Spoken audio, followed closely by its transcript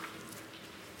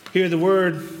Hear the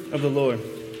word of the Lord.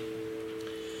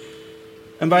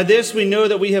 And by this we know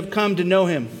that we have come to know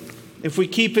him, if we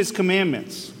keep his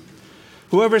commandments.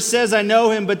 Whoever says, I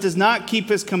know him, but does not keep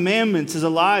his commandments is a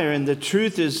liar, and the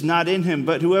truth is not in him.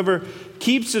 But whoever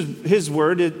keeps his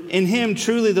word, in him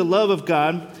truly the love of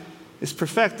God is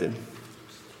perfected.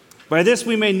 By this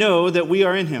we may know that we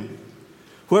are in him.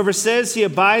 Whoever says he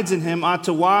abides in him ought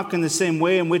to walk in the same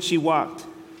way in which he walked.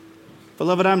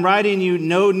 Beloved, I'm writing you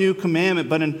no new commandment,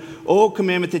 but an old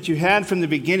commandment that you had from the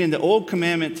beginning. The old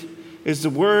commandment is the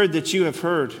word that you have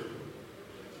heard.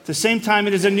 At the same time,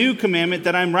 it is a new commandment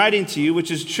that I'm writing to you,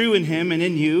 which is true in him and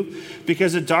in you,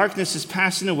 because the darkness is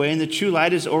passing away and the true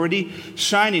light is already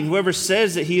shining. Whoever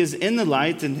says that he is in the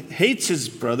light and hates his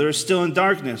brother is still in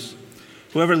darkness.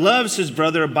 Whoever loves his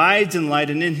brother abides in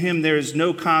light, and in him there is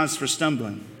no cause for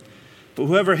stumbling. But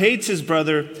whoever hates his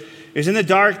brother is in the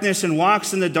darkness and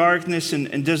walks in the darkness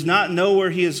and does not know where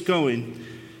he is going,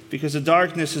 because the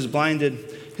darkness has blinded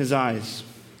his eyes.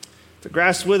 The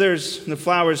grass withers and the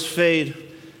flowers fade,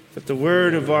 but the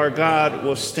word of our God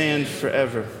will stand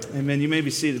forever. Amen. You may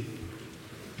be seated.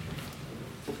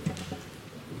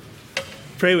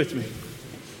 Pray with me.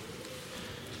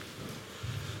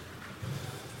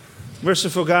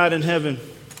 Merciful God in heaven,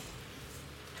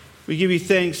 we give you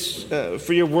thanks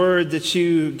for your word that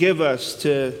you give us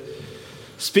to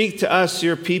speak to us,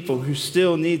 your people, who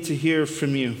still need to hear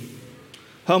from you.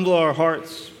 Humble our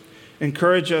hearts.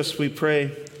 Encourage us, we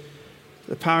pray.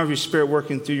 The power of your Spirit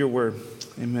working through your word.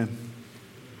 Amen.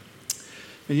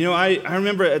 And you know, I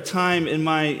remember a time in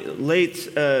my late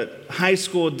high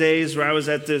school days where I was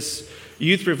at this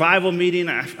youth revival meeting.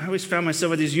 I always found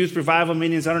myself at these youth revival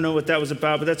meetings. I don't know what that was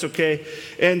about, but that's okay.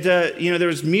 And, there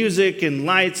was music and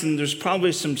lights, and there's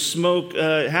probably some smoke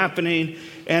happening.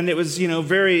 And it was,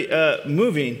 very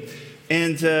moving.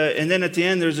 And then at the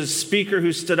end, there's a speaker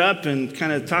who stood up and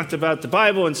kind of talked about the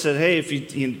Bible and said, hey, if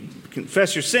you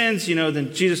confess your sins,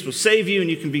 then Jesus will save you and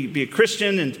you can be a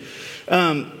Christian.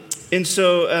 And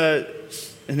so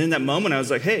in that moment, I was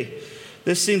like, hey,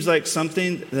 this seems like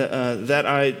something that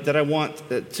I want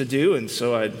to do. And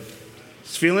so I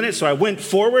was feeling it. So I went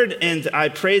forward and I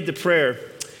prayed the prayer.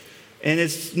 And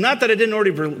it's not that I didn't already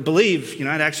believe.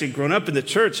 I'd actually grown up in the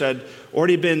church. I'd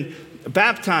already been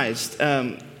baptized.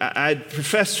 I'd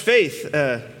professed faith.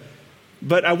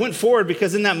 But I went forward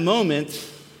because in that moment,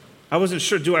 I wasn't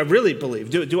sure, do I really believe?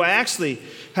 Do I actually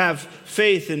have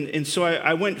faith? And so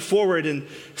I went forward and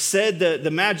said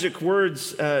the magic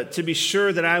words to be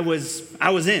sure that I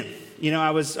was in.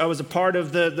 I was a part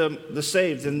of the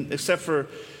saved. And except for,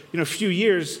 a few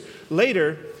years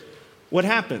later, what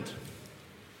happened?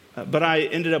 But I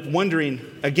ended up wondering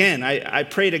again. I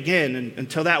prayed again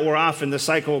until that wore off and the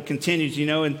cycle continues,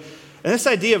 And this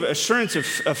idea of assurance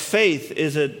of faith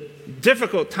is a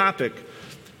difficult topic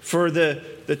for the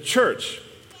church,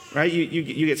 right?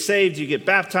 You get saved, you get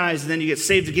baptized, and then you get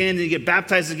saved again, then you get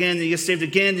baptized again, then you get saved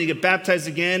again, then you get baptized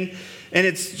again. And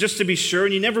it's just to be sure,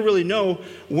 and you never really know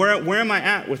where am I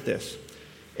at with this.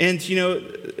 And,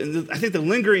 I think the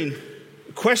lingering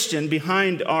question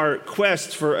behind our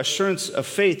quest for assurance of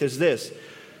faith is this,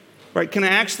 right? Can I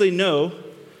actually know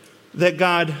that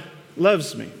God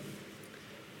loves me?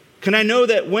 Can I know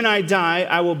that when I die,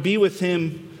 I will be with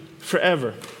him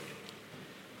forever?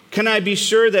 Can I be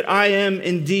sure that I am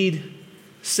indeed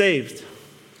saved?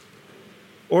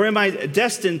 Or am I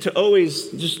destined to always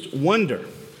just wonder,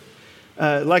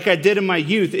 like I did in my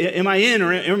youth? Am I in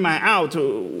or am I out?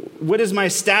 What is my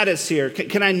status here?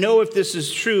 Can I know if this is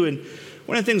true? And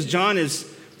one of the things John is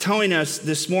telling us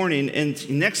this morning and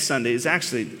next Sunday is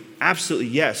actually absolutely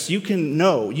yes. You can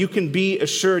know, you can be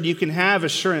assured, you can have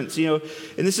assurance, and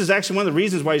this is actually one of the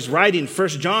reasons why he's writing 1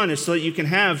 John is so that you can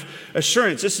have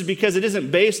assurance. This is because it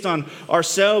isn't based on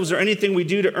ourselves or anything we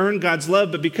do to earn God's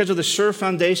love, but because of the sure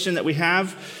foundation that we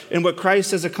have and what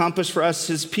Christ has accomplished for us,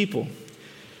 his people.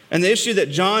 And the issue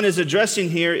that John is addressing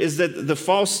here is that the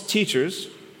false teachers,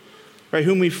 right,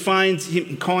 whom we find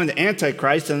him calling the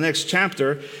Antichrist in the next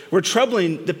chapter, were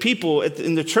troubling the people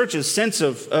in the church's sense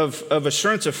of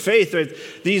assurance of faith. Right?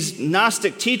 These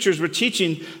Gnostic teachers were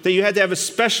teaching that you had to have a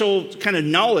special kind of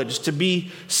knowledge to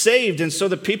be saved. And so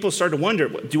the people started to wonder,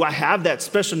 do I have that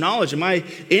special knowledge? Am I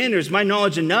in, or is my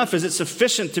knowledge enough? Is it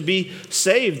sufficient to be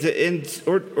saved?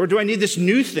 Or do I need this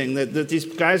new thing that these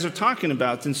guys are talking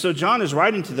about? And so John is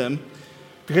writing to them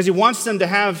because he wants them to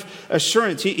have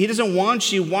assurance. He doesn't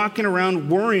want you walking around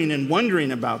worrying and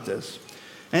wondering about this.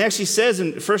 And he actually says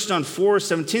in 1 John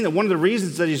 4:17 that one of the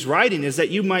reasons that he's writing is that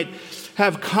you might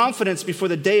have confidence before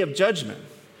the day of judgment,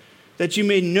 that you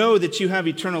may know that you have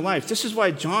eternal life. This is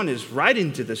why John is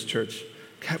writing to this church.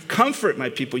 Have comfort, my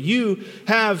people. You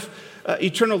have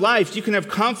eternal life. You can have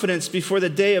confidence before the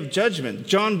day of judgment.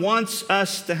 John wants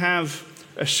us to have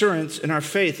assurance in our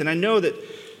faith. And I know that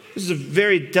this is a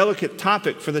very delicate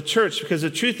topic for the church, because the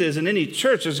truth is, in any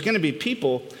church, there's going to be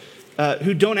people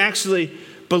who don't actually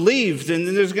believe. And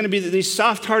there's going to be these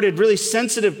soft-hearted, really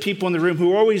sensitive people in the room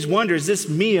who always wonder, is this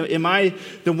me? Am I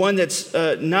the one that's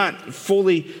not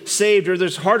fully saved? Or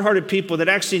there's hard-hearted people that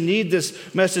actually need this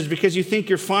message because you think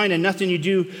you're fine and nothing you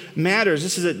do matters.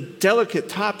 This is a delicate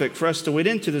topic for us to wade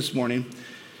into this morning.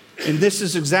 And this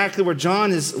is exactly where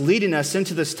John is leading us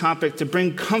into this topic, to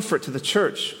bring comfort to the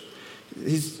church.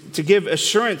 He's to give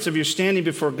assurance of your standing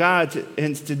before God,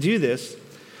 and to do this,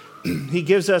 he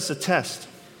gives us a test.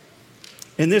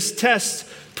 And this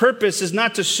test's purpose is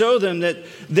not to show them that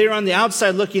they're on the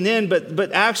outside looking in,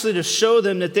 but actually to show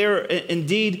them that they're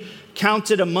indeed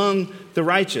counted among the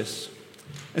righteous.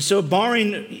 And so,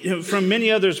 borrowing from many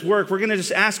others' work, we're going to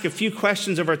just ask a few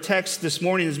questions of our text this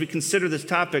morning as we consider this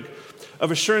topic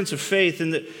of assurance of faith.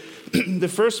 And the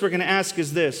first we're going to ask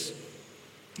is this: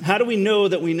 how do we know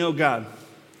that we know God?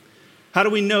 How do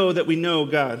we know that we know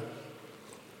God?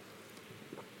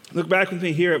 Look back with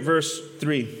me here at verse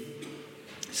 3.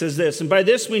 It says this: and by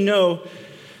this we know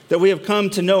that we have come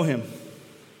to know him,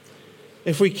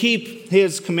 if we keep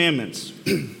his commandments.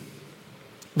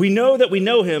 We know that we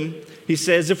know him, he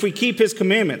says, if we keep his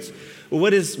commandments. Well,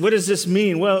 what does this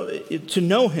mean? Well, to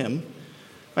know him,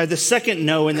 right, the second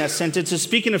know in that sentence is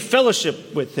speaking of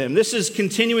fellowship with him. This is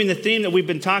continuing the theme that we've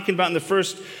been talking about in the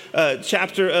first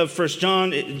chapter of 1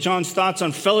 John, John's thoughts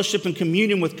on fellowship and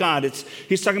communion with God.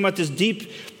 He's talking about this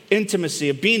deep intimacy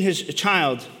of being his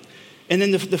child. And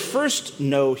then the first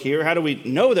know here, how do we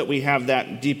know that we have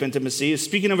that deep intimacy, is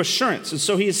speaking of assurance. And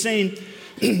so he is saying,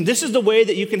 this is the way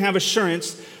that you can have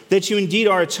assurance that you indeed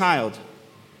are a child,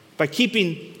 by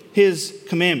keeping his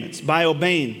commandments, by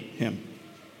obeying him.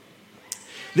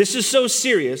 This is so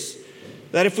serious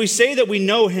that if we say that we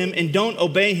know him and don't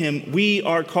obey him, we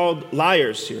are called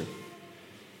liars here.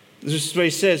 This is what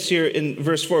he says here in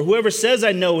verse 4. Whoever says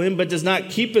I know him but does not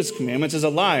keep his commandments is a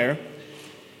liar,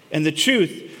 and the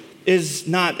truth is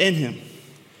not in him.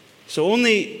 So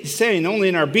only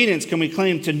in our obedience can we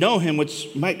claim to know him,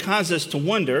 which might cause us to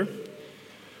wonder,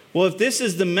 well, if this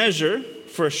is the measure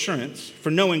for assurance, for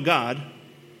knowing God,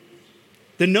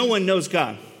 then no one knows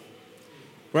God,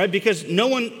 right? Because no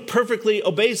one perfectly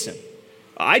obeys him.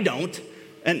 I don't,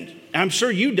 and I'm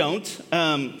sure you don't.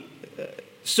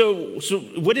 So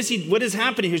what is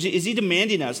happening here? Is he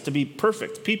demanding us to be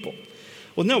perfect people?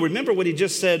 Well, no, remember what he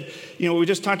just said, what we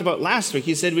just talked about last week.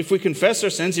 He said, if we confess our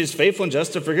sins, he is faithful and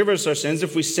just to forgive us our sins.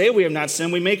 If we say we have not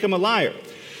sinned, we make him a liar.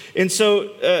 And so,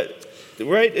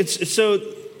 right, so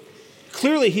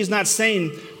clearly he's not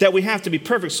saying that we have to be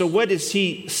perfect. So what is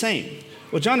he saying?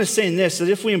 Well, John is saying this, that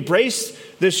if we embrace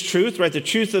this truth, right, the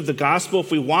truth of the gospel,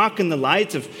 if we walk in the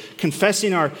light of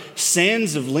confessing our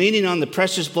sins, of leaning on the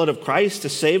precious blood of Christ to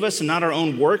save us and not our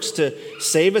own works to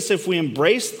save us, if we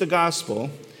embrace the gospel,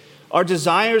 our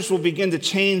desires will begin to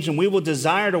change and we will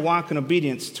desire to walk in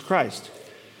obedience to Christ.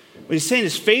 What he's saying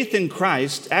is faith in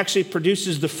Christ actually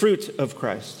produces the fruit of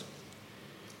Christ.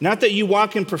 Not that you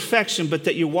walk in perfection, but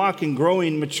that you walk in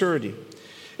growing maturity.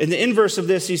 And the inverse of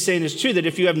this, he's saying, is true, that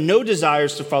if you have no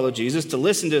desires to follow Jesus, to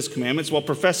listen to his commandments while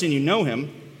professing you know him,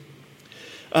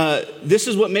 this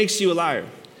is what makes you a liar.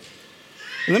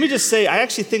 And let me just say, I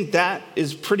actually think that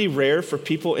is pretty rare for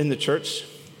people in the church.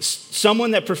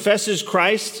 Someone that professes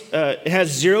Christ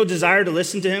has zero desire to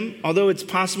listen to him, although it's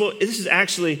possible. This is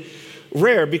actually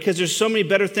rare because there's so many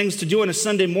better things to do on a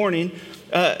Sunday morning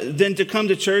than to come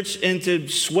to church and to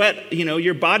sweat,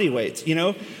 your body weight,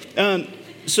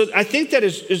 So I think that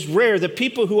is rare. The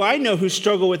people who I know who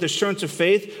struggle with assurance of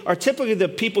faith are typically the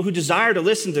people who desire to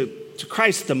listen to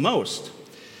Christ the most.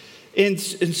 And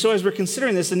so as we're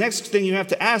considering this, the next thing you have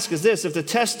to ask is this: if the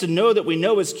test to know that we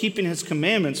know is keeping his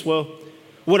commandments, well,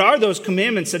 what are those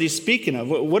commandments that he's speaking of?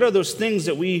 What are those things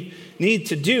that we need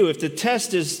to do? If the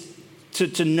test is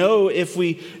to know if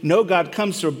we know God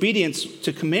comes through obedience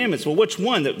to commandments, well, which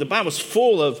one? The Bible's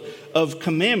full of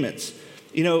commandments.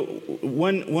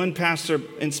 One pastor,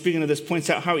 in speaking of this, points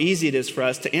out how easy it is for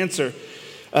us to answer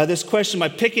this question by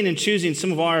picking and choosing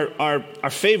some of our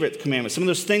favorite commandments, some of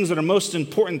those things that are most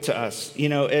important to us,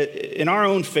 in our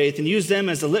own faith, and use them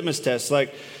as a litmus test,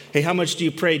 like, hey, how much do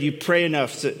you pray? Do you pray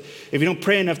enough? If you don't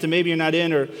pray enough, then maybe you're not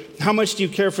in. Or how much do you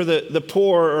care for the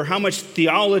poor? Or how much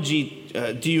theology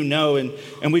do you know?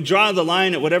 And we draw the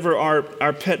line at whatever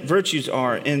our pet virtues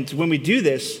are. And when we do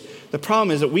this, the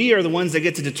problem is that we are the ones that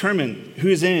get to determine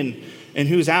who's in and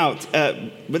who's out.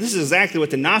 But this is exactly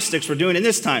what the Gnostics were doing in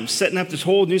this time, setting up this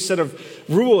whole new set of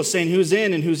rules saying who's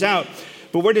in and who's out.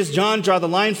 But where does John draw the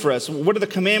line for us? What are the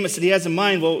commandments that he has in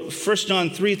mind? Well, 1 John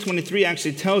 3:23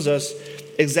 actually tells us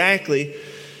exactly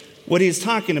what he's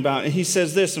talking about. And he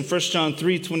says this in 1 John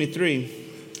 3:23.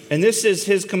 And this is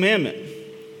his commandment,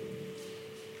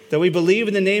 that we believe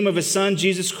in the name of his Son,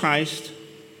 Jesus Christ,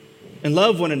 and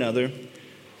love one another,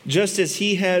 just as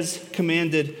he has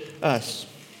commanded us.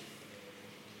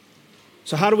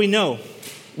 So how do we know?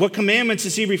 What commandments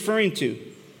is he referring to?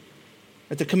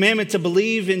 That the commandment to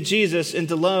believe in Jesus and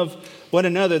to love one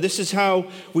another. This is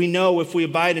how we know if we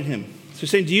abide in him. So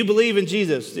saying, do you believe in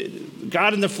Jesus?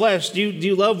 God in the flesh, do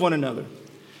you love one another?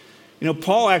 You know,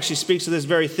 Paul actually speaks of this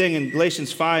very thing in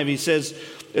Galatians 5. He says,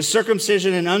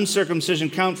 circumcision and uncircumcision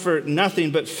count for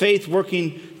nothing but faith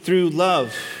working through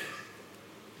love.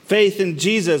 Faith in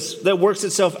Jesus that works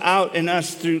itself out in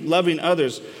us through loving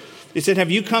others. He said,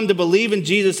 have you come to believe in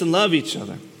Jesus and love each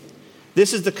other?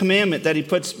 This is the commandment that he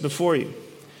puts before you.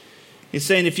 He's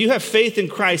saying, if you have faith in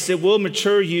Christ, it will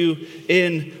mature you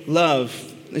in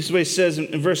love. This is what he says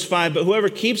in verse 5. But whoever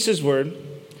keeps his word,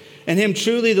 and him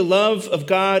truly the love of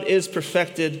God is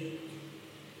perfected.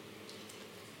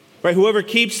 Right? Whoever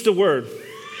keeps the word.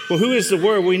 Well, who is the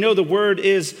word? We know the word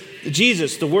is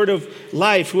Jesus, the word of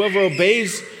life. Whoever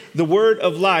obeys the word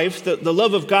of life, the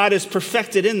love of God is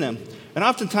perfected in them. And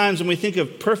oftentimes when we think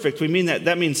of perfect, we mean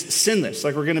that means sinless,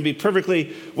 like we're going to be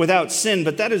perfectly without sin.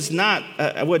 But that is not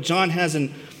what John has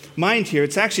in mind here.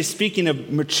 It's actually speaking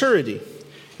of maturity.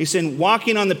 He's saying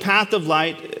walking on the path of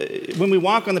light. When we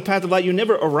walk on the path of light, you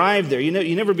never arrive there.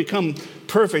 You never become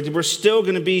perfect. We're still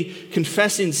going to be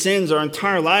confessing sins our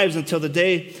entire lives until the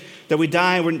day that we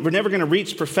die. We're never going to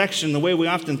reach perfection the way we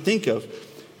often think of.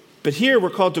 But here we're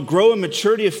called to grow in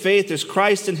maturity of faith as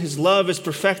Christ and his love is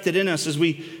perfected in us as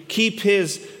we keep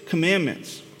his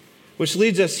commandments. Which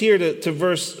leads us here to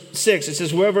verse 6. It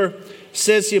says, whoever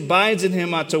says he abides in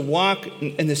him ought to walk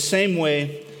in the same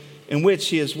way in which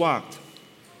he has walked.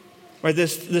 Right?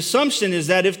 The assumption is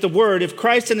that if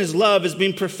Christ and his love is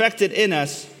being perfected in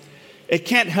us, it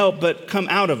can't help but come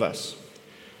out of us.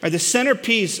 Right? The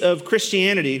centerpiece of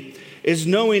Christianity is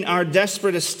knowing our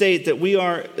desperate estate that we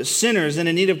are sinners and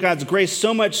in need of God's grace,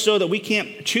 so much so that we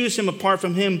can't choose him apart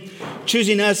from him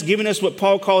choosing us, giving us what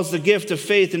Paul calls the gift of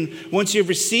faith. And once you've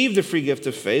received the free gift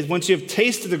of faith, once you've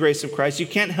tasted the grace of Christ, you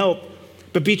can't help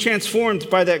but be transformed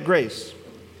by that grace.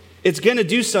 It's going to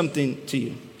do something to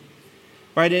you.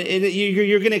 Right? And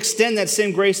you're going to extend that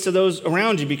same grace to those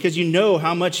around you because you know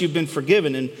how much you've been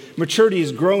forgiven, and maturity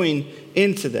is growing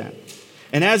into that.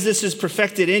 And as this is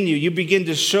perfected in you, you begin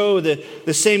to show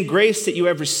the same grace that you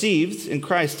have received in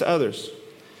Christ to others.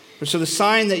 So the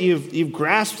sign that you've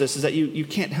grasped this is that you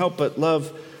can't help but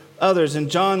love others. And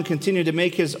John continued to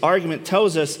make his argument,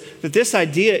 tells us that this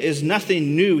idea is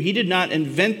nothing new. He did not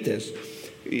invent this.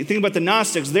 You think about the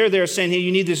Gnostics, they're there saying, hey,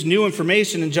 you need this new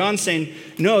information. And John's saying,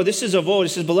 no, this is of old. He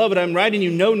says, beloved, I'm writing you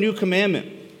no new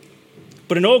commandment,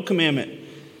 but an old commandment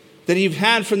that you've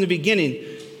had from the beginning.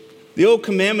 The old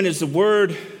commandment is the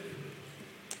word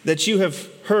that you have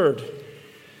heard.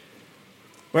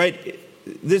 Right?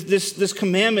 This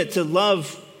commandment to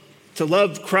love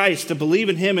Christ, to believe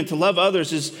in him, and to love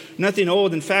others is nothing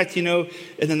old. In fact, in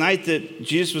the night that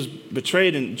Jesus was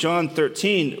betrayed in John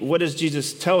 13, what does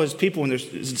Jesus tell his people, his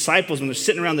disciples, when they're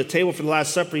sitting around the table for the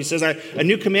Last Supper? He says, a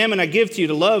new commandment I give to you,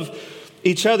 to love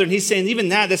each other. And he's saying even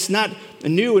that's not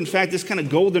new. In fact, this kind of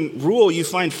golden rule you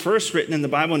find first written in the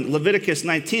Bible in Leviticus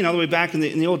 19, all the way back in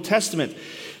the Old Testament.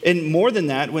 And more than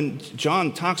that, when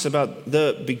John talks about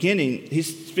the beginning,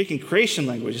 he's speaking creation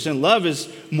language. He's saying love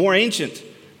is more ancient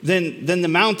than the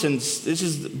mountains. This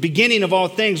is the beginning of all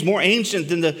things, more ancient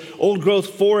than the old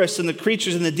growth forests and the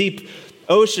creatures in the deep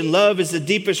ocean. Love is the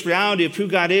deepest reality of who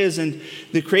God is and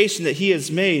the creation that he has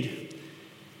made.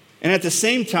 And at the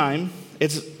same time,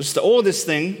 it's the oldest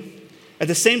thing. At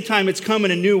the same time, it's come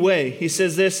in a new way. He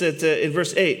says this in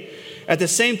verse 8. At the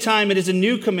same time, it is a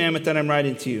new commandment that I'm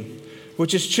writing to you,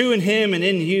 which is true in him and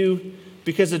in you,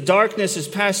 because the darkness is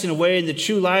passing away and the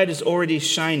true light is already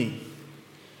shining.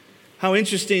 How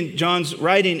interesting John's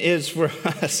writing is for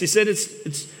us. He said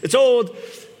it's old,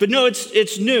 but no,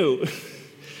 it's new.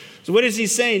 So what is he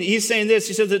saying? He's saying this.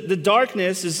 He says that the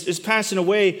darkness is passing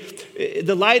away.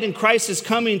 The light in Christ is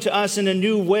coming to us in a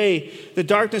new way. The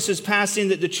darkness is passing.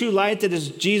 The true light that is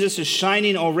Jesus is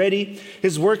shining already.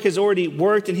 His work has already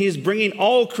worked, and he is bringing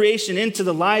all creation into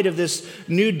the light of this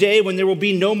new day when there will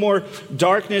be no more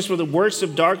darkness, where the works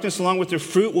of darkness along with their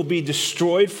fruit will be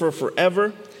destroyed for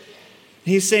forever.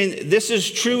 He's saying this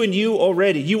is true in you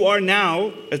already. You are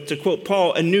now, to quote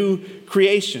Paul, a new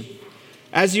creation.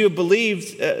 As you have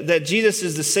believed that Jesus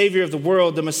is the Savior of the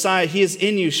world, the Messiah, he is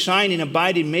in you, shining,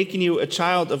 abiding, making you a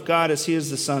child of God as he is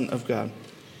the Son of God.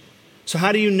 So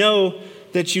how do you know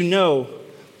that you know?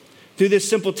 Through this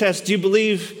simple test, do you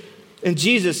believe in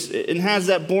Jesus and has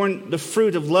that borne the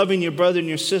fruit of loving your brother and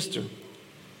your sister?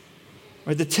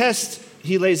 Right, the test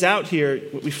he lays out here,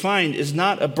 what we find, is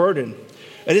not a burden.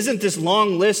 It isn't this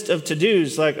long list of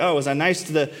to-dos like, oh, was I nice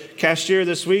to the cashier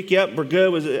this week? Yep, we're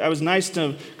good. I was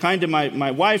kind to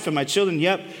my wife and my children?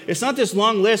 Yep. It's not this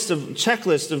long list of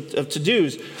checklist of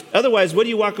to-dos. Otherwise, what do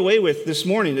you walk away with this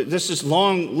morning? This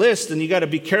long list, and you got to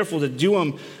be careful to do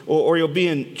them or you'll be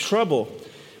in trouble,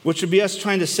 which would be us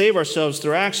trying to save ourselves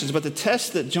through actions. But the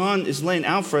test that John is laying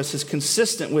out for us is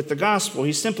consistent with the gospel.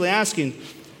 He's simply asking,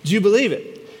 do you believe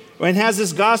it? And has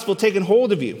this gospel taken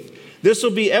hold of you? This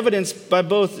will be evidenced by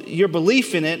both your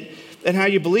belief in it and how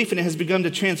your belief in it has begun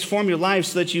to transform your life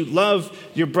so that you love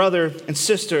your brother and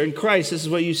sister in Christ. This is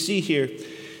what you see here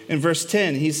in verse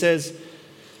 10. He says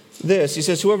this. He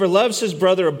says, whoever loves his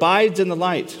brother abides in the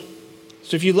light.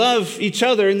 So if you love each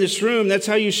other in this room, that's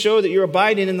how you show that you're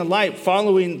abiding in the light,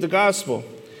 following the gospel.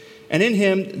 And in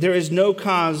him, there is no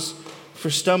cause for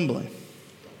stumbling.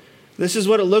 This is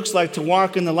what it looks like to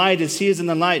walk in the light as he is in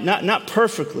the light. Not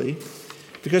perfectly,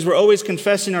 because we're always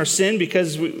confessing our sin,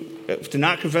 because to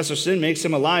not confess our sin makes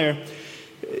him a liar.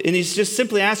 And he's just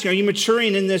simply asking, are you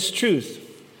maturing in this truth?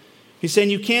 He's saying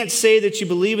you can't say that you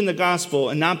believe in the gospel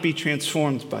and not be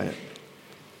transformed by it.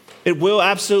 It will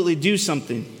absolutely do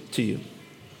something to you.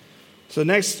 So the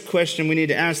next question we need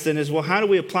to ask then is, well, how do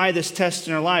we apply this test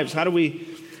in our lives? How do we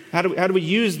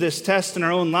use this test in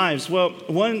our own lives? Well,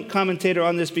 one commentator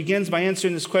on this begins by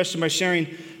answering this question by sharing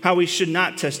how we should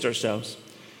not test ourselves.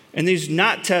 And these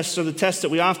not tests are the tests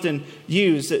that we often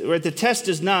use. The test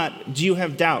is not, do you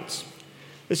have doubts?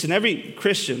 Listen, every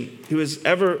Christian who has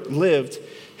ever lived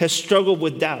has struggled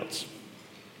with doubts.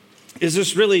 Is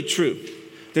this really true?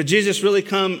 Did Jesus really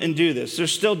come and do this?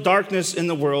 There's still darkness in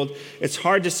the world. It's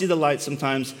hard to see the light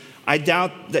sometimes. I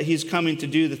doubt that he's coming to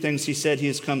do the things he said he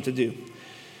has come to do.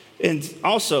 And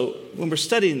also, when we're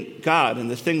studying God and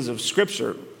the things of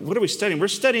Scripture, what are we studying? We're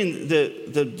studying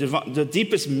the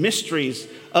deepest mysteries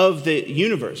of the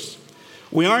universe.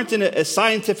 We aren't in a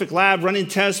scientific lab running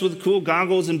tests with cool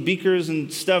goggles and beakers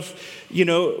and stuff. You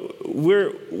know,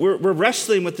 we're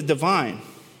wrestling with the divine,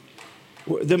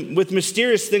 with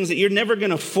mysterious things that you're never going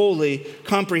to fully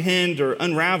comprehend or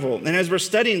unravel. And as we're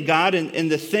studying God and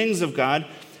the things of God,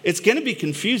 it's going to be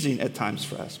confusing at times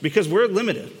for us because we're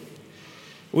limited.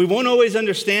 We won't always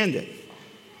understand it.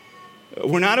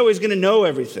 We're not always going to know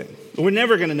everything. We're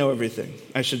never going to know everything,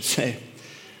 I should say.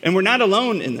 And we're not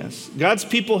alone in this. God's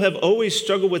people have always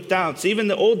struggled with doubts. Even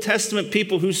the Old Testament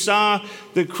people who saw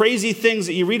the crazy things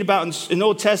that you read about in the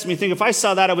Old Testament, you think, if I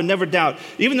saw that, I would never doubt.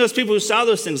 Even those people who saw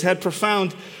those things had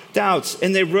profound doubts.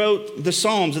 And they wrote the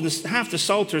Psalms, and half the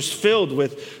Psalters filled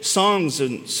with songs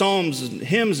and psalms and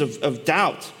hymns of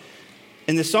doubt.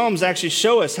 And the Psalms actually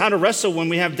show us how to wrestle when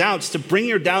we have doubts, to bring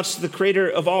your doubts to the Creator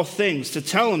of all things, to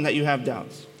tell him that you have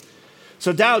doubts.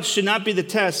 So doubts should not be the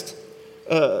test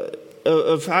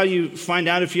of how you find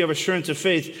out if you have assurance of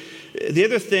faith.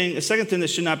 The second thing that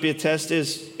should not be a test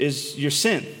is your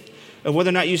sin, of whether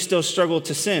or not you still struggle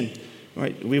to sin.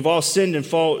 Right? We've all sinned and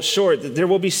fall short. There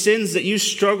will be sins that you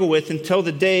struggle with until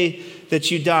the day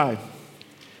that you die,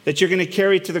 that you're going to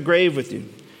carry to the grave with you.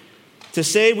 To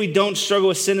say we don't struggle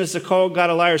with sin is to call God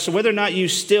a liar. So whether or not you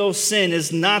still sin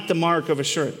is not the mark of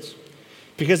assurance.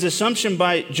 Because the assumption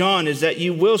by John is that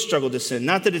you will struggle to sin.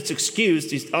 Not that it's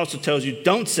excused. He also tells you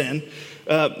don't sin.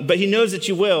 But he knows that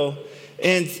you will.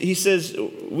 And he says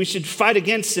we should fight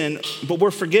against sin, but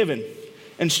we're forgiven.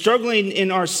 And struggling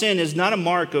in our sin is not a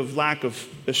mark of lack of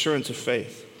assurance of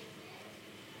faith.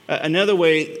 Another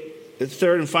way, the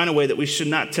third and final way that we should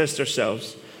not test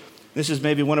ourselves, this is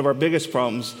maybe one of our biggest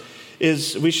problems,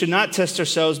 is we should not test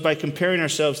ourselves by comparing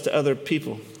ourselves to other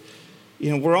people.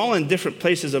 You know, we're all in different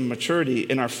places of maturity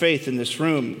in our faith in this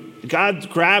room. God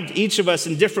grabbed each of us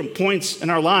in different points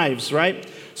in our lives, right?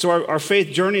 So our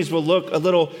faith journeys will look a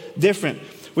little different.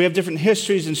 We have different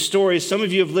histories and stories. Some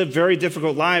of you have lived very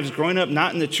difficult lives, growing up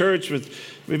not in the church with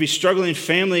maybe struggling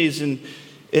families, and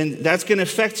that's going to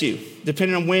affect you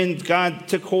depending on when God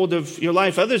took hold of your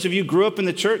life. Others of you grew up in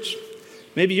the church.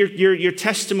 Maybe your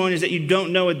testimony is that you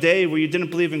don't know a day where you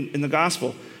didn't believe in the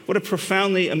gospel. What a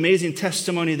profoundly amazing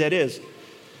testimony that is.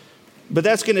 But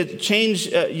that's going to change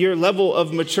your level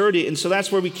of maturity. And so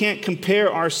that's where we can't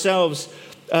compare ourselves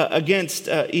against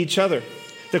each other.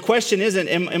 The question isn't,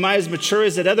 am I as mature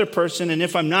as that other person? And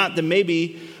if I'm not, then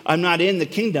maybe I'm not in the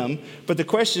kingdom. But the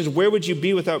question is, where would you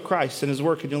be without Christ and his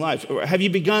work in your life? Or have you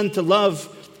begun to love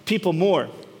people more?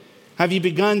 Have you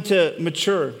begun to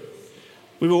mature?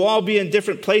 We will all be in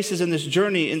different places in this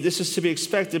journey, and this is to be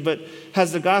expected, but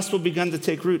has the gospel begun to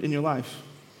take root in your life?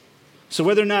 So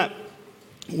whether or not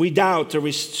we doubt or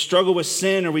we struggle with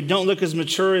sin or we don't look as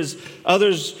mature as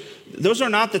others, those are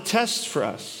not the tests for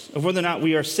us of whether or not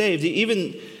we are saved.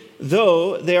 Even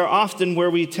though they are often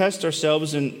where we test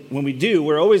ourselves, and when we do,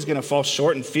 we're always going to fall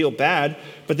short and feel bad.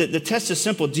 But the test is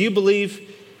simple. Do you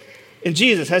believe in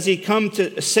Jesus? Has he come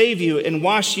to save you and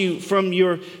wash you from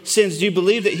your sins? Do you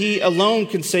believe that he alone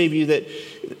can save you?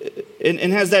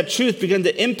 And has that truth begun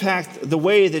to impact the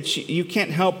way that you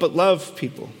can't help but love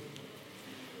people?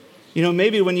 You know,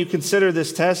 maybe when you consider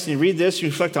this test and you read this, you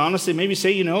reflect honestly, maybe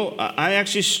say, you know, I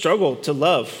actually struggle to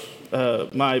love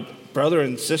my brother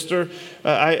and sister.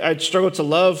 I struggle to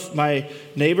love my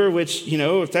neighbor, which, you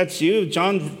know, if that's you,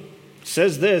 John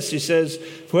says this. He says,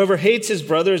 whoever hates his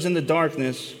brother is in the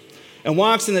darkness and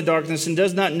walks in the darkness and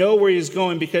does not know where he is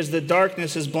going because the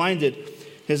darkness has blinded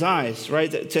his eyes,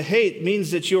 right? To hate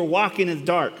means that you're walking in the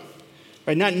dark,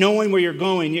 right? Not knowing where you're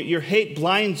going. Your hate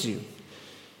blinds you.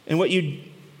 And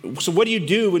so what do you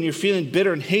do when you're feeling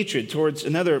bitter and hatred towards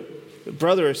another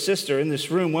brother or sister in this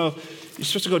room? Well, you're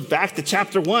supposed to go back to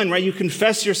chapter 1, right? You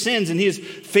confess your sins, and he is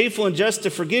faithful and just to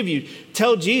forgive you.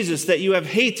 Tell Jesus that you have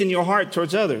hate in your heart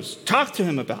towards others. Talk to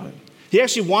him about it. He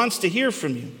actually wants to hear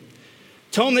from you.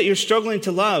 Tell him that you're struggling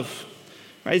to love,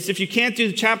 right? So if you can't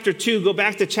do chapter 2, go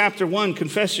back to chapter 1,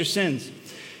 confess your sins.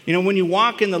 You know, when you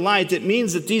walk in the light, it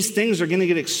means that these things are going to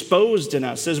get exposed in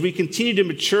us. As we continue to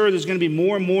mature, there's going to be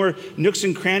more and more nooks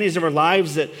and crannies of our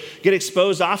lives that get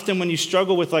exposed. Often when you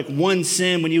struggle with like one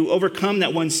sin, when you overcome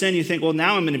that one sin, you think, well,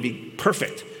 now I'm going to be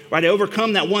perfect, right? I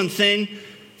overcome that one thing.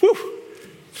 Whew,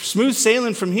 smooth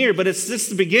sailing from here, but it's just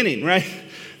the beginning, right?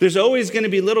 There's always going to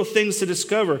be little things to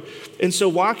discover. And so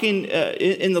walking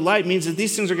in the light means that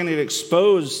these things are going to get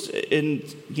exposed. And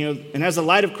as the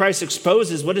light of Christ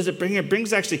exposes, what does it bring? It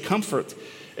brings actually comfort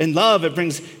and love. It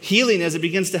brings healing as it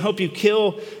begins to help you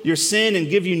kill your sin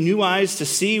and give you new eyes to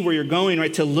see where you're going,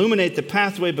 right? To illuminate the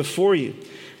pathway before you.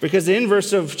 Because the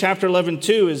inverse of chapter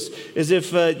 11:2 is if,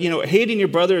 hating your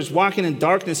brother is walking in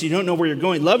darkness, you don't know where you're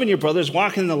going. Loving your brother is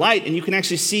walking in the light, and you can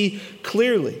actually see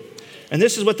clearly. And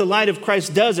this is what the light of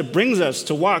Christ does. It brings us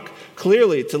to walk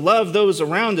clearly, to love those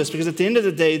around us, because at the end of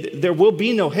the day, there will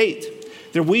be no hate.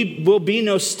 There will be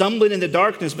no stumbling in the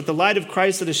darkness, but the light of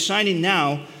Christ that is shining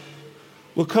now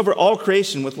will cover all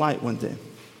creation with light one day.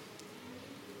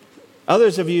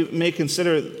 Others of you may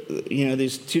consider,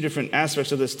 these two different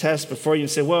aspects of this test before you and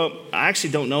say, well, I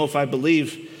actually don't know if I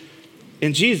believe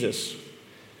in Jesus.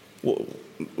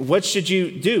 What should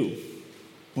you do?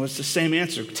 Well, it's the same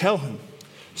answer. Tell him.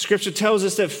 Scripture tells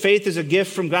us that faith is a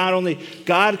gift from God. Only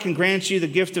God can grant you the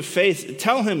gift of faith.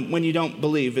 Tell him when you don't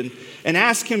believe and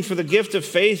ask him for the gift of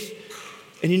faith.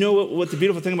 And you know what the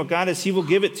beautiful thing about God is? He will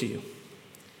give it to you.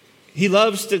 He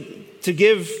loves to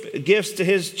give gifts to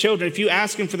his children. If you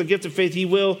ask him for the gift of faith, he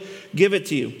will give it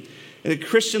to you. And the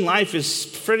Christian life is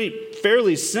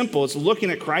fairly simple. It's looking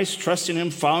at Christ, trusting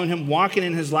him, following him, walking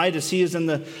in his light as he is in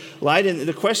the light. And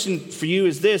the question for you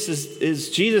is this: is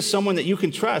Jesus someone that you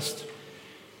can trust?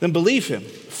 Then believe him,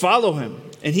 follow him,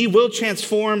 and he will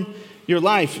transform your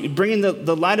life, bringing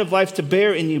the light of life to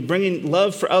bear in you, bringing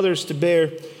love for others to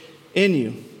bear in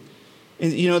you.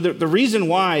 And the reason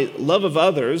why love of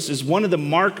others is one of the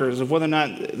markers of whether or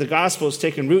not the gospel has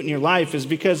taken root in your life is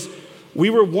because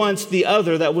we were once the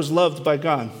other that was loved by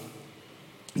God.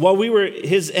 While we were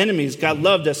his enemies, God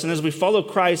loved us, and as we follow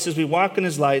Christ, as we walk in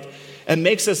his light, it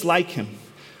makes us like him,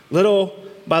 little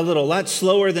by little, a lot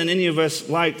slower than any of us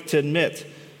like to admit.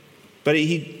 But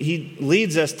he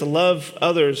leads us to love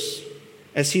others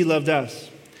as he loved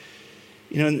us.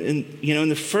 In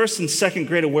the first and second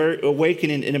Great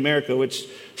Awakening in America, which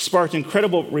sparked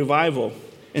incredible revival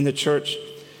in the church,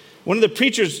 one of the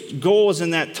preachers' goals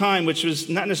in that time, which was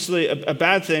not necessarily a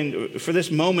bad thing for this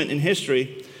moment in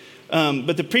history,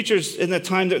 but the preachers in that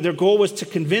time, their goal was to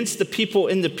convince the people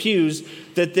in the pews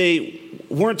that they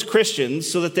weren't Christians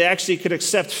so that they actually could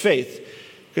accept faith.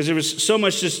 Because there was so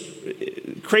much just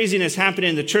craziness happening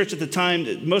in the church at the time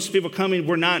that most people coming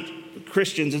were not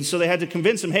Christians. And so they had to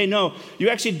convince them, hey, no, you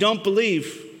actually don't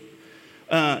believe.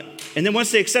 And then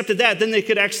once they accepted that, then they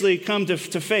could actually come to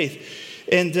faith.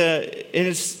 And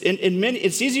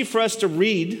it's easy for us to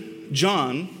read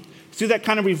John through that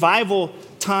kind of revival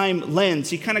time lens.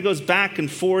 He kind of goes back and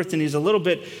forth, and he's a little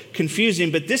bit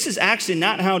confusing, but this is actually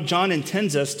not how John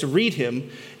intends us to read him,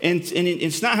 and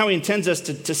it's not how he intends us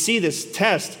to see this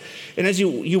test. And as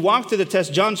you walk through the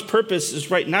test, John's purpose is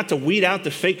not to weed out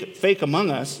the fake among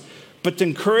us, but to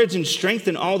encourage and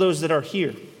strengthen all those that are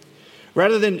here.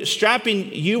 Rather than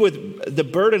strapping you with the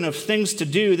burden of things to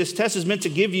do, this test is meant to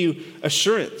give you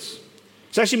assurance.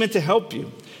 It's actually meant to help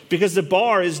you, because the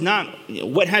bar is not,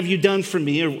 what have you done for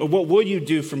me, or what will you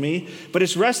do for me, but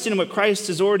it's resting in what Christ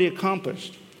has already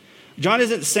accomplished. John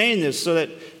isn't saying this so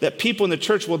that people in the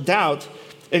church will doubt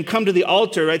and come to the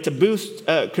altar, right, to boost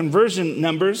conversion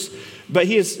numbers, but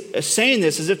he is saying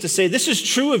this as if to say, this is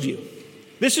true of you.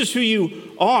 This is who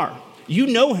you are. You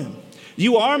know him.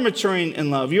 You are maturing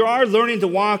in love. You are learning to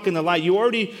walk in the light. You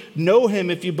already know him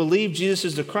if you believe Jesus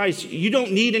is the Christ. You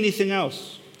don't need anything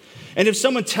else. And if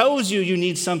someone tells you you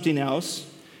need something else,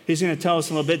 he's going to tell us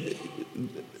in a little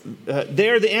bit,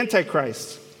 they're the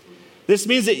Antichrist. This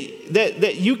means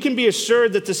that you can be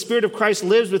assured that the Spirit of Christ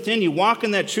lives within you. Walk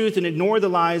in that truth and ignore the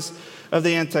lies of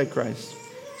the Antichrist.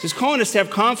 He's calling us to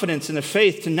have confidence in the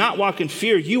faith, to not walk in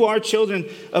fear. You are children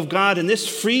of God, and this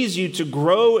frees you to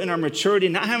grow in our maturity,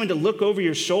 not having to look over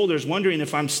your shoulders wondering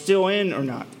if I'm still in or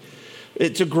not.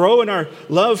 To grow in our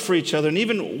love for each other, and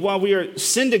even while we are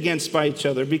sinned against by each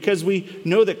other, because we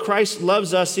know that Christ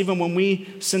loves us even when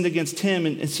we sinned against him.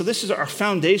 And so this is our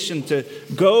foundation to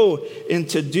go and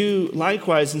to do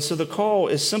likewise. And so the call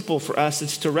is simple for us.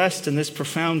 It's to rest in this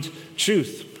profound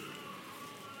truth.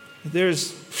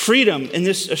 There's freedom in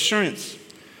this assurance.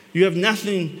 You have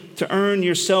nothing to earn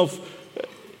yourself.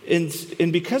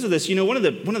 And because of this, one of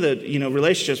the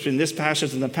relationships in this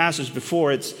passage and the passage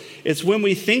before, it's when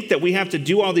we think that we have to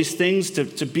do all these things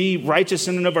to be righteous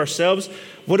in and of ourselves.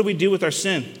 What do we do with our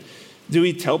sin? Do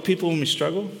we tell people when we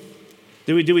struggle?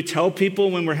 Do we tell people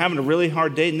when we're having a really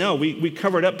hard day? No, we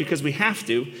cover it up because we have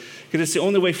to, because it's the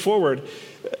only way forward.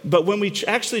 But when we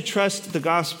actually trust the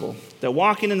gospel, that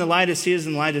walking in the light as he is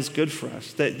in the light is good for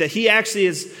us, that he actually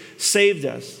has saved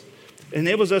us,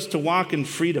 enables us to walk in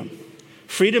freedom.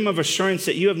 Freedom of assurance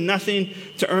that you have nothing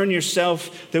to earn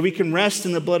yourself, that we can rest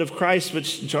in the blood of Christ,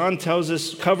 which John tells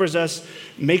us covers us,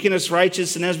 making us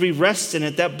righteous. And as we rest in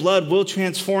it, that blood will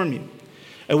transform you.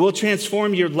 It will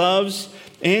transform your loves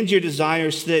and your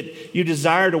desires so that you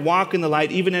desire to walk in the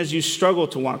light even as you struggle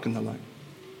to walk in the light.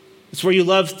 It's where you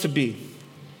love to be.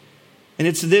 And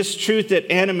it's this truth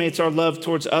that animates our love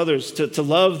towards others, to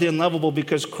love the unlovable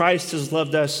because Christ has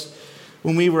loved us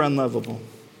when we were unlovable.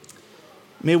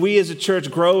 May we as a church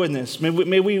grow in this. May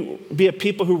we be a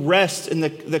people who rest in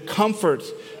the comfort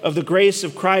of the grace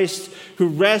of Christ, who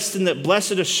rest in the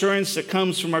blessed assurance that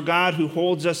comes from our God who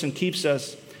holds us and keeps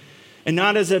us. And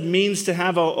not as a means to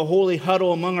have a holy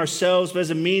huddle among ourselves, but as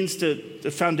a means to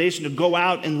the foundation to go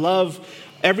out and love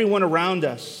everyone around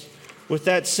us with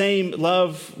that same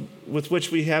love with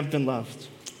which we have been loved.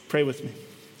 Pray with me.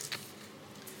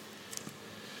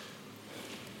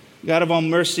 God of all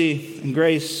mercy and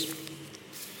grace,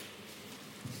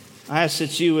 I ask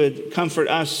that you would comfort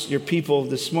us, your people,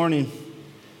 this morning.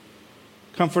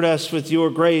 Comfort us with your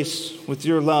grace, with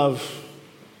your love.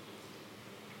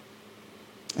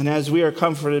 And as we are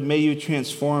comforted, may you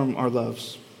transform our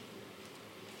loves.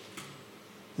 In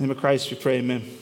the name of Christ we pray, amen.